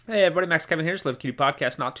Hey everybody, Max Kevin here. Slow Cute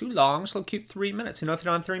Podcast. Not too long, slow cute 3 minutes. If you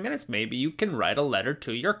don't have 3 minutes, maybe you can write a letter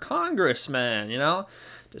to your congressman,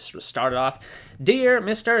 Just start it off. Dear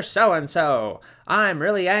Mr. So-and-so, I'm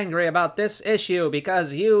really angry about this issue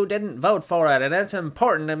because you didn't vote for it, and it's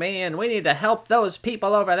important to me, and we need to help those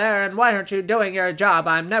people over there, and why aren't you doing your job?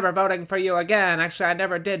 I'm never voting for you again. Actually, I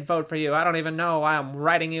never did vote for you. I don't even know why I'm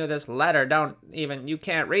writing you this letter. You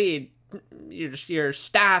can't read. Your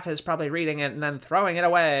staff is probably reading it and then throwing it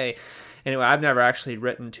away. Anyway, I've never actually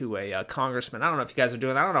written to a congressman. I don't know if you guys are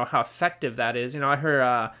doing that. I don't know how effective that is. I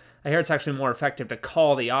hear it's actually more effective to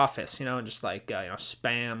call the office, and just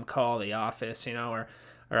spam call the office, or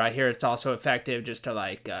I hear it's also effective just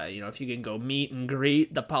to if you can go meet and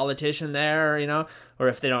greet the politician there, or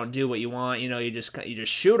if they don't do what you want, you just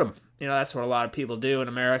shoot them. That's what a lot of people do in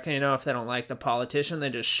America. If they don't like the politician, they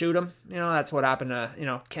just shoot him. That's what happened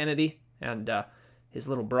to, Kennedy and his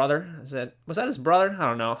little brother. Was that his brother? I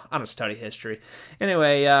don't know. I don't study history.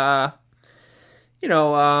 Anyway, kind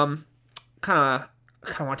of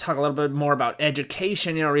want to talk a little bit more about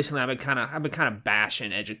education. Recently I've been kind of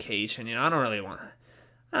bashing education. I don't really want.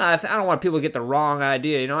 I don't want people to get the wrong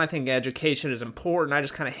idea. I think education is important. I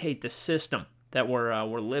just kind of hate the system that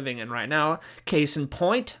we're living in right now. Case in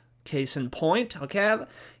point. Okay,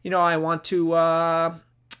 I want to.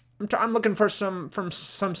 I'm looking for some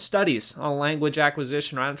studies on language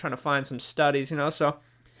acquisition. Right? I'm trying to find some studies. So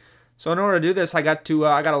in order to do this, I got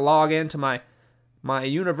to log into my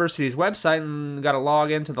university's website and got to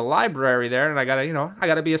log into the library there, and I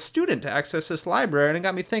got to be a student to access this library. And it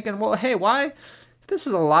got me thinking, well, hey, why? If this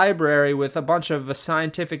is a library with a bunch of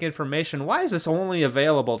scientific information, why is this only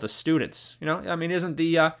available to students?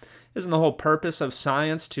 Isn't the whole purpose of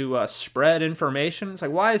science to spread information? It's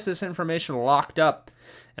like, why is this information locked up?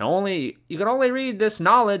 And you can only read this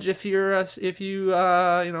knowledge if you're a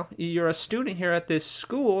student here at this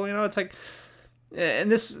school. It's like, and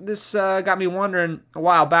this got me wondering. A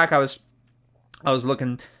while back, I was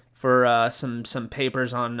looking for some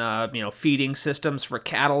papers on feeding systems for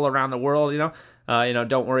cattle around the world.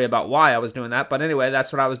 Don't worry about why I was doing that, but anyway,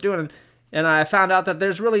 that's what I was doing. And I found out that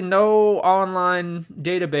there's really no online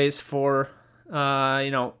database for, I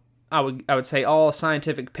would say all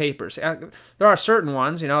scientific papers. There are certain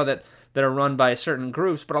ones, that are run by certain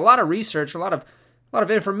groups, but a lot of research, a lot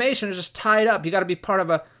of information is just tied up. You got to be part of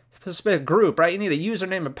a specific group, right? You need a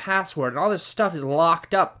username and password, and all this stuff is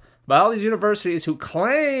locked up by all these universities who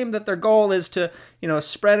claim that their goal is to,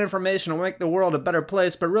 spread information and make the world a better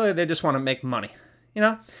place, but really they just want to make money,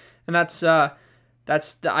 and that's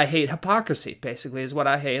I hate hypocrisy, basically, is what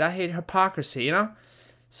I hate. I hate hypocrisy,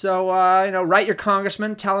 So, write your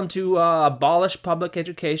congressman, tell him to abolish public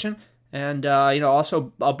education, and,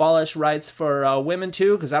 also abolish rights for women,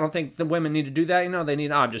 too, because I don't think the women need to do that. They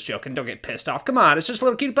need, I'm just joking, don't get pissed off. Come on, it's just a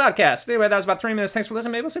little cute podcast. Anyway, that was about 3 minutes. Thanks for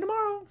listening. Maybe we'll see you tomorrow.